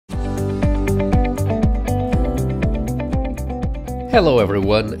Hello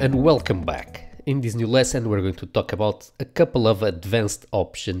everyone and welcome back. In this new lesson we're going to talk about a couple of advanced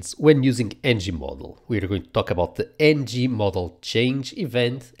options when using ngModel. We're going to talk about the ngModelChange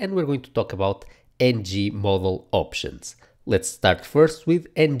event and we're going to talk about ngModelOptions. Let's start first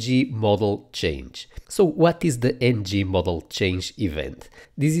with ngModelChange. So what is the ngModelChange event?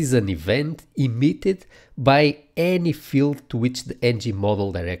 This is an event emitted by any field to which the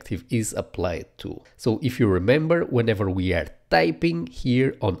ngModel directive is applied to. So if you remember, whenever we are typing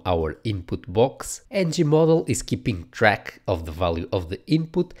here on our input box, ngModel is keeping track of the value of the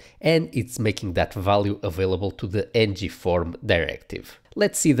input and it's making that value available to the ngForm directive.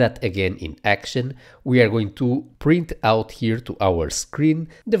 Let's see that again in action. We are going to print out here to our screen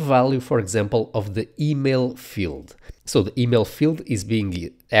the value, for example, of the email field. So the email field is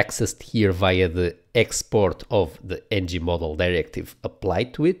being accessed here via the export of the ngModel directive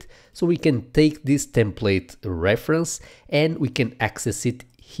applied to it. So we can take this template reference and we can access it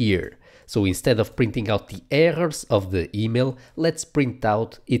here. So instead of printing out the errors of the email, let's print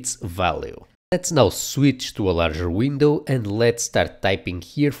out its value. Let's now switch to a larger window and let's start typing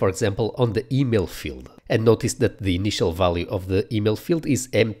here, for example, on the email field. And notice that the initial value of the email field is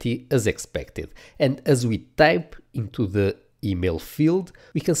empty as expected. And as we type into the email field,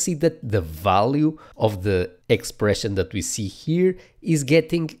 we can see that the value of the expression that we see here is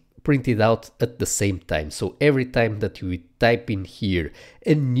getting printed out at the same time. So every time that you type in here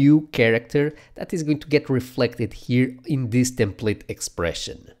a new character, that is going to get reflected here in this template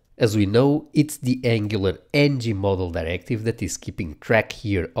expression. As we know, it's the Angular ngModel directive that is keeping track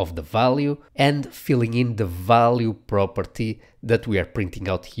here of the value and filling in the value property that we are printing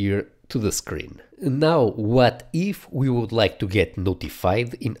out here to the screen. Now, what if we would like to get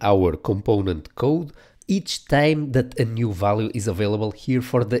notified in our component code each time that a new value is available here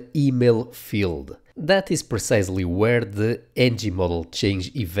for the email field? That is precisely where the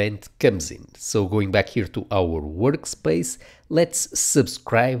ngModelChange event comes in. So going back here to our workspace, let's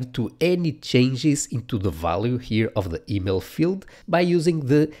subscribe to any changes into the value here of the email field by using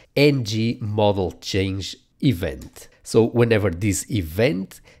the ngModelChange event. So whenever this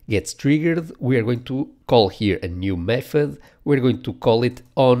event gets triggered, we are going to call here a new method. We're going to call it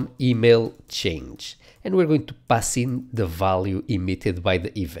onEmailChange, and we're going to pass in the value emitted by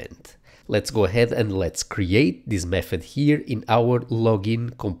the event. Let's go ahead and let's create this method here in our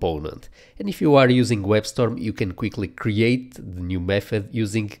login component. And if you are using WebStorm, you can quickly create the new method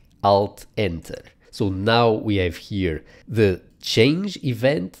using Alt-Enter. So now we have here the change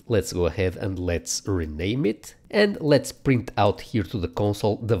event. Let's go ahead and let's rename it. And let's print out here to the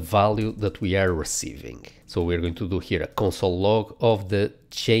console the value that we are receiving. So we're going to do here a console log of the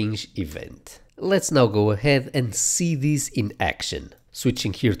change event. Let's now go ahead and see this in action.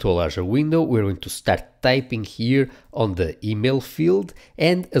 Switching here to a larger window, we're going to start typing here on the email field,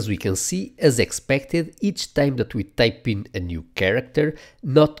 and as we can see, as expected, each time that we type in a new character,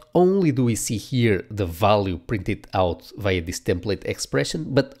 not only do we see here the value printed out via this template expression,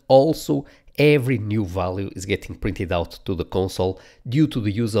 but also every new value is getting printed out to the console due to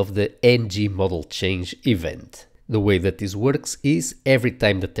the use of the ngModelChange event. The way that this works is every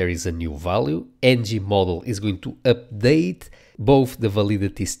time that there is a new value, ngModel is going to update both the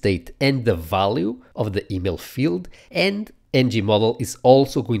validity state and the value of the email field, and ngModel is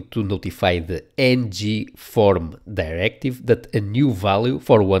also going to notify the ngForm directive that a new value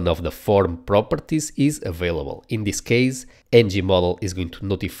for one of the form properties is available. In this case, ngModel is going to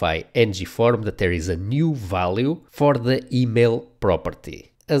notify ngForm that there is a new value for the email property.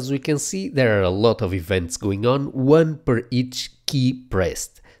 As we can see, there are a lot of events going on, one per each key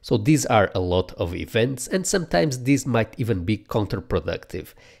pressed. So these are a lot of events, and sometimes these might even be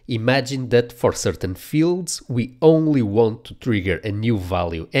counterproductive. Imagine that for certain fields, we only want to trigger a new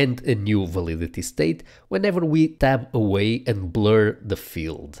value and a new validity state whenever we tab away and blur the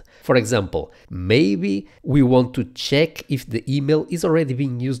field. For example, maybe we want to check if the email is already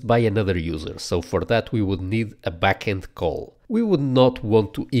being used by another user. So for that, we would need a backend call. We would not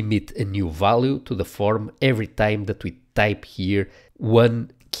want to emit a new value to the form every time that we type here one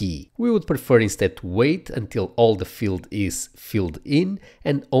key. We would prefer instead to wait until all the field is filled in,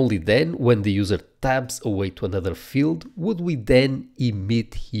 and only then, when the user tabs away to another field, would we then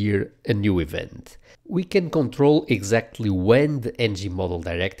emit here a new event. We can control exactly when the ngModel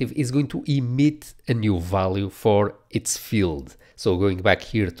directive is going to emit a new value for its field. So going back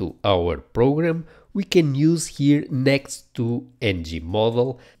here to our program, we can use here next to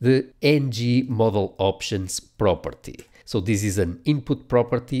ngModel the ngModelOptions property. So this is an input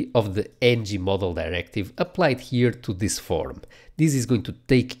property of the ngModel directive applied here to this form. This is going to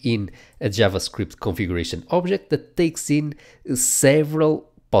take in a JavaScript configuration object that takes in several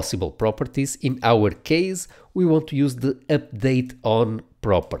possible properties. In our case, we want to use the updateOn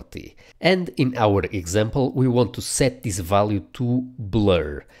property. And in our example, we want to set this value to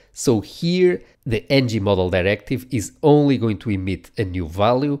blur. So here, the ngModel directive is only going to emit a new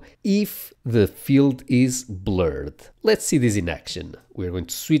value if the field is blurred. Let's see this in action. We're going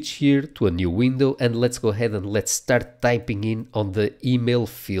to switch here to a new window and let's go ahead and let's start typing in on the email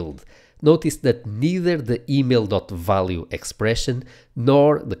field. Notice that neither the email.value expression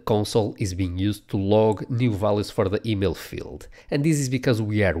nor the console is being used to log new values for the email field. And this is because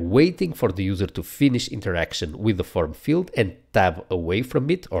we are waiting for the user to finish interaction with the form field and tab away from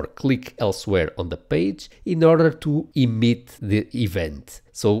it or click elsewhere on the page in order to emit the event.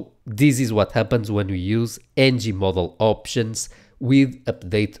 So this is what happens when we use ngModelOptions with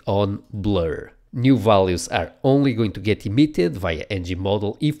updateOn blur. New values are only going to get emitted via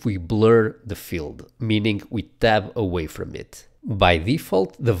ngModel if we blur the field, meaning we tab away from it. By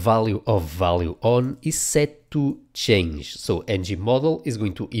default, the value of value_on is set to change, so ngModel is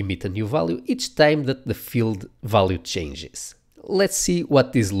going to emit a new value each time that the field value changes. Let's see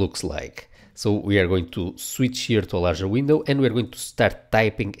what this looks like. So we are going to switch here to a larger window and we're going to start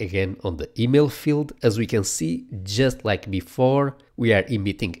typing again on the email field. As we can see, just like before, we are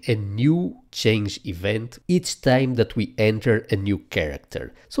emitting a new change event each time that we enter a new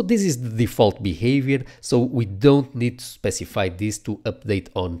character. So this is the default behavior, so we don't need to specify this to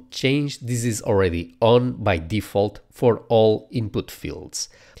updateOn_change. This is already on by default for all input fields.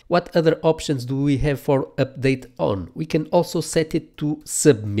 What other options do we have for updateOn? We can also set it to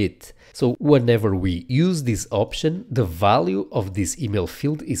submit. So whenever we use this option, the value of this email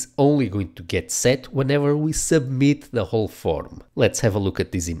field is only going to get set whenever we submit the whole form. Let's have a look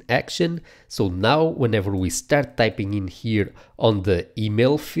at this in action. So now whenever we start typing in here on the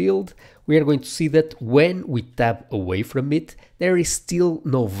email field, we are going to see that when we tab away from it, there is still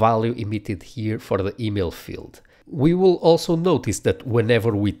no value emitted here for the email field. We will also notice that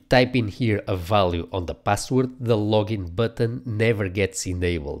whenever we type in here a value on the password, the login button never gets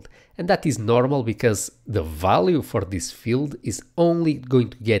enabled. And that is normal because the value for this field is only going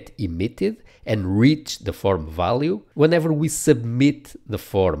to get emitted and reach the form value whenever we submit the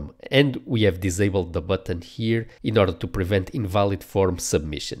form. And we have disabled the button here in order to prevent invalid form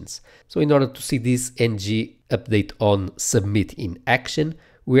submissions. So in order to see this ngUpdateOn submit in action,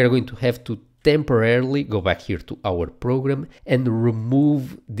 we are going to have to temporarily go back here to our program and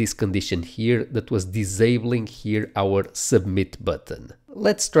remove this condition here that was disabling here our submit button.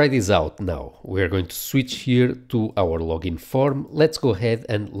 Let's try this out now. We're going to switch here to our login form. Let's go ahead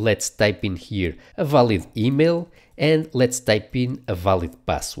and let's type in here a valid email and let's type in a valid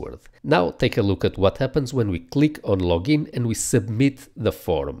password. Now take a look at what happens when we click on login and we submit the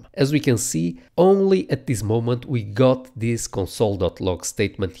form. As we can see, only at this moment we got this console.log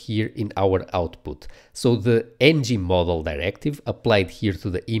statement here in our output. So the ngModel directive applied here to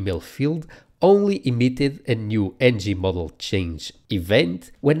the email field only emitted a new ngModelChange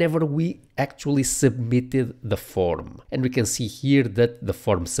event whenever we actually submitted the form. And we can see here that the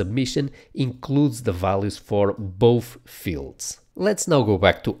form submission includes the values for both fields. Let's now go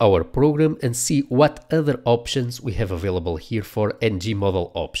back to our program and see what other options we have available here for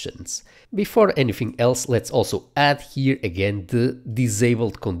ngModelOptions. Before anything else, let's also add here again the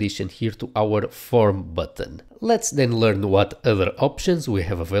disabled condition here to our form button. Let's then learn what other options we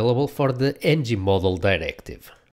have available for the ngModel directive.